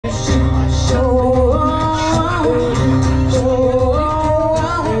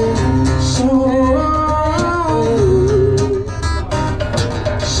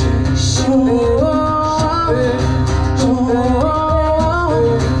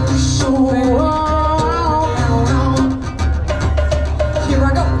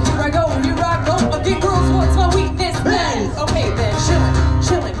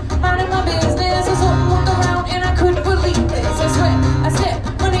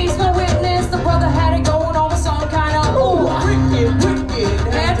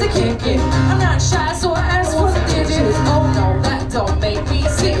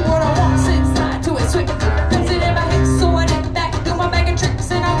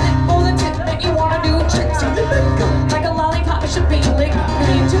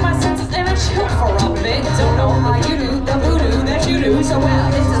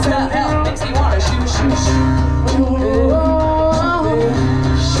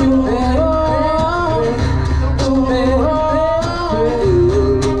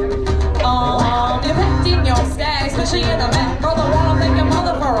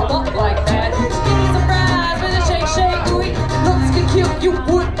kill you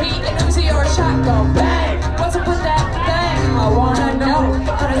would be an Uzi or a shotgun. Bang! What's up with that thing? I wanna know.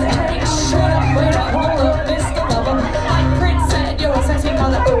 How does it hang? Shut up, wait up, hold up, Mr. Lover. Like Prince said, you're a sexy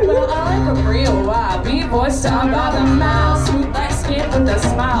mother. Well, I like a real YB boy, style by the mile. Smooth like skin with a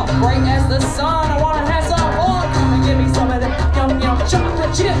smile, bright as the sun. I wanna have some more. Come and give me some of that yum yum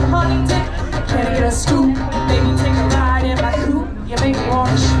chocolate chip honey dip. Can I get a scoop? Baby, take a ride in my coupe. You make me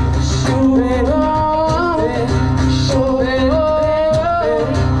wanna shoot it, shoot it, shoot it,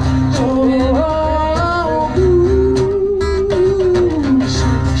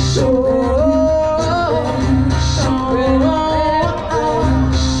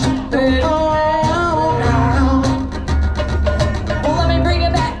 well, let me bring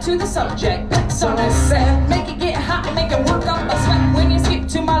it back to the subject. That's on it said. Make it get hot, make it work up a sweat when you skip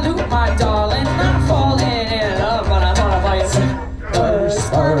to my loop, my darling. I'm falling in love, but I'm gonna buy you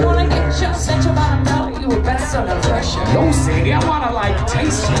first. I wanna get you, set your bottom dollar, you were best under pressure. No, Sadie, I wanna like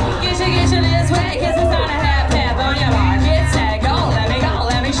taste you. Get you this way, cause it's not a half on your market. Say go,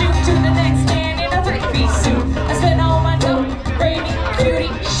 let me shoot to the next man in a three-piece suit. I spend all my dough, brainy, cutie,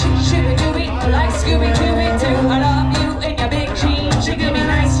 shooby-dooby, like Scooby-Dooby-Doo. I love you in your big jeans, you give me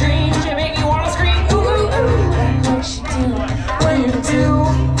nice dreams, you make me wanna scream, ooh, ooh, ooh.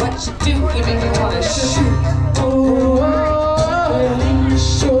 What you do, you make me wanna shoot. Ooh,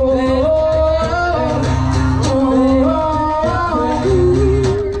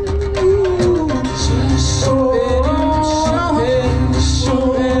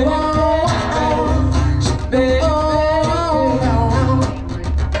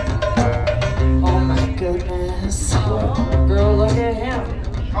 girl, look at him.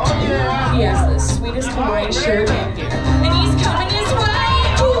 Oh yeah. He has the sweetest Hawaiian shirt in here, and he's coming his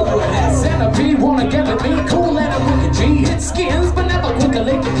way. Ooh, that centipede wanna get with me, cool and a wicked G. Hit skins, but never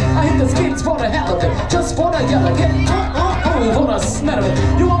quickly. I hit the skins for the hell of it, just for the yell of it. For the smell of it.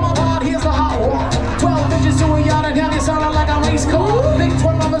 You want my part? Here's the hot one. 12 inches to a yard and down, you sounding like a race car. Big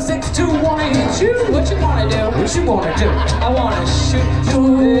 12 number 6'2", wanna hit you. What you wanna do? What you wanna do? I wanna shoot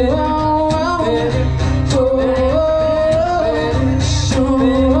you.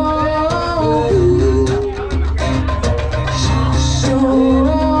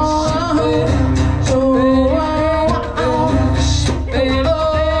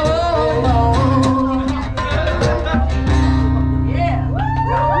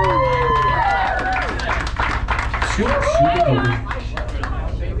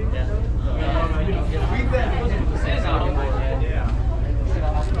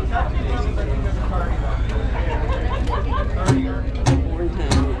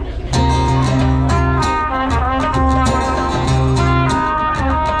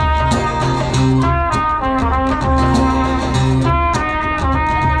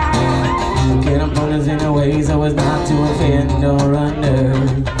 So as not to offend or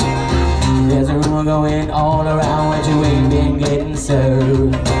unnerve. There's a rumor going all around what you ain't been getting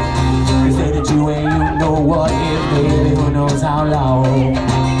served. You say that you ain't, you know what if, baby, who knows how long.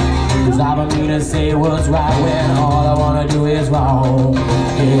 Cause I don't mean to say what's right when all I wanna do is wrong.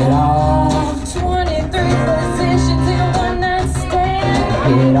 Get off 23 positions in a one-night stand.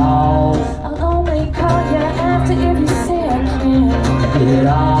 Get off. I'll only call you after if you say I can. Get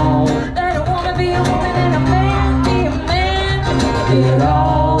off. I don't wanna be a woman and a man, be a man. Get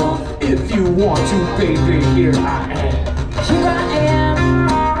off. If you want to, baby, here I am. Here I am.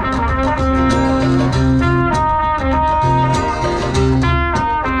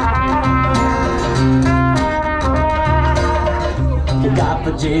 Got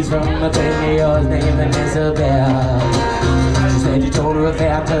for J's from a friend of yours named Isabel. She said you told her a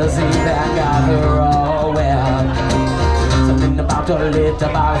fantasy that got her all well. Something about your lips,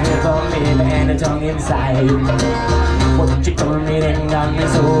 about her for me, and a tongue inside. What you told me then got me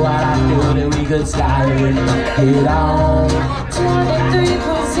so I knew that we could slide. Get on. 23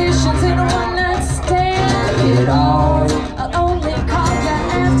 positions in a one-night stand. Get on. I'll only call you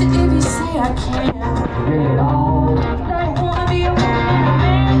after if you say I can. Get on. I don't wanna be a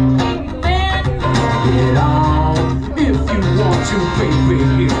man, be a man. Get on. If you want to, baby,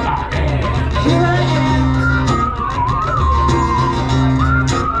 here I am. Here I am.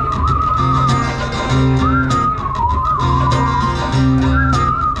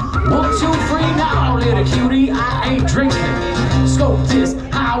 Little cutie, I ain't drinking. Scope this,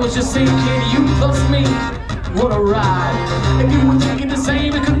 I was just thinking you plus me. What a ride. If you were thinking the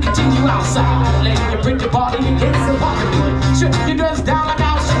same, it could continue outside. Let you print your body and get some pocket. Strip your dress down like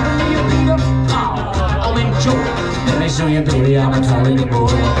I was shipping your feet up. Oh, I'll enjoy. Let me show you, baby, I'm a tall little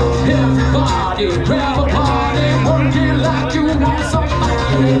boy. Everybody, grab a party, work it like you want somebody.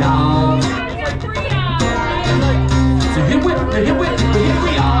 Get on. So hit with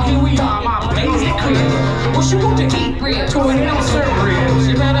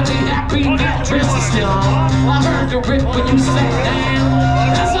still on. Well, I heard the rip when you sat down.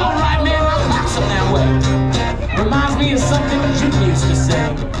 That's alright, man, I'll box them that way. Reminds me of something that you used to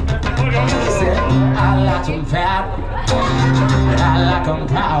say. You said, I like them fat, I like them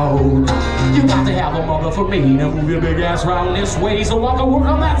proud. You got to have a mother for me to move your big ass round this way. So I can work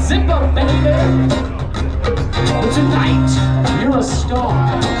on that zipper, baby. But tonight, you're a star,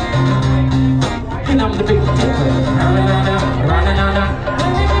 and I'm the big dipper.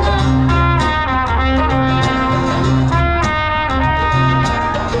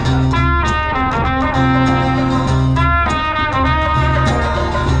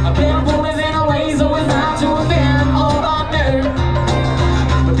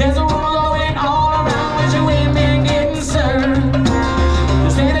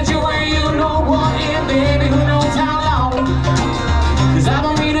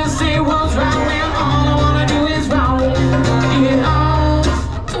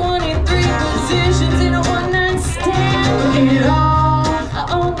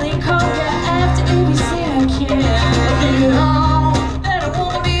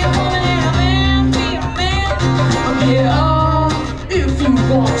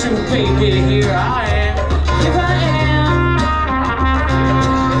 Baby, here I am. Here I am.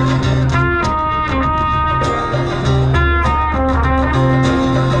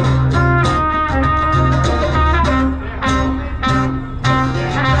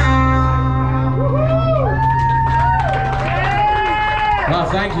 Well,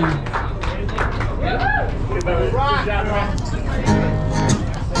 thank you.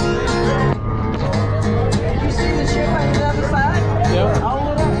 You see the ship on the other side? Yeah.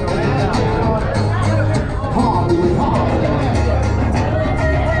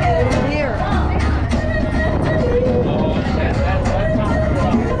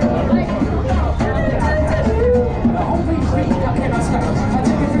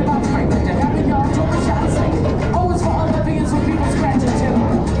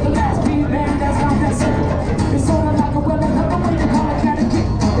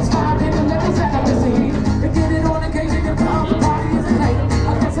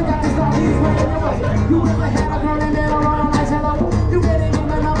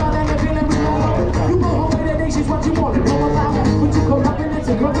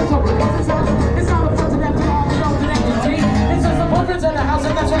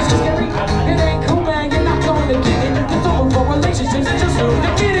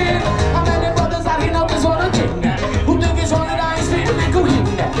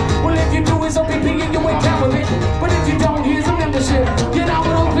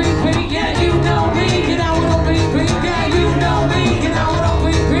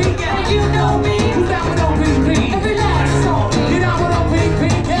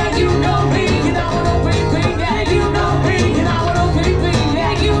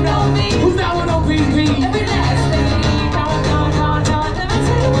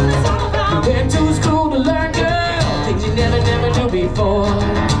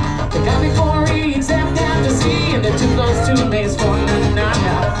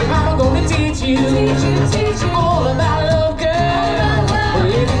 All about love, girl. Well,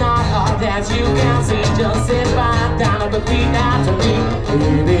 it's not hard that you can see. Just sit right down and repeat after me.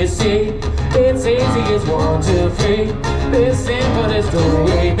 ABC, it's easy as 1, 2, 3. It's simple as do,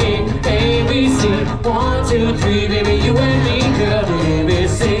 A, B, ABC. 1, 2, 3, baby, you and me, girl.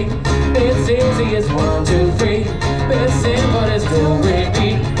 ABC, it's easy as 1, 2, 3. It's simple as do, A, B,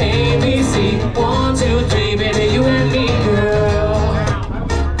 ABC. 1, 2, 3, baby, you and me, girl.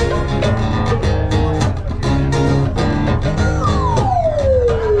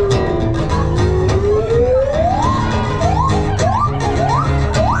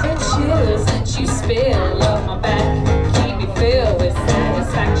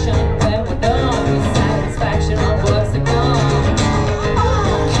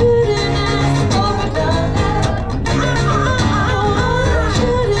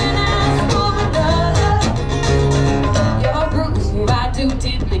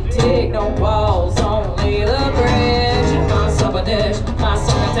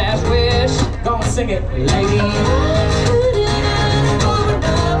 Sing it, lady.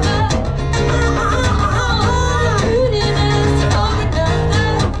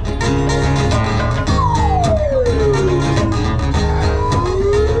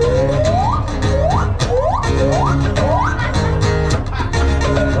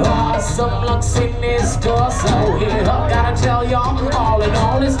 Some looks in this door, so here I gotta tell y'all, all in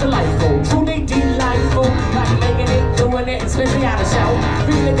all, it's delightful, truly delightful. Like making it, doing it, especially out of shout.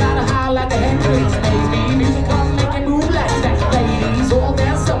 Really gotta holler like the Hendrix, baby. Music come make it move like that, ladies. All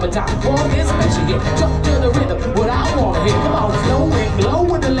that summertime, all this special, yeah.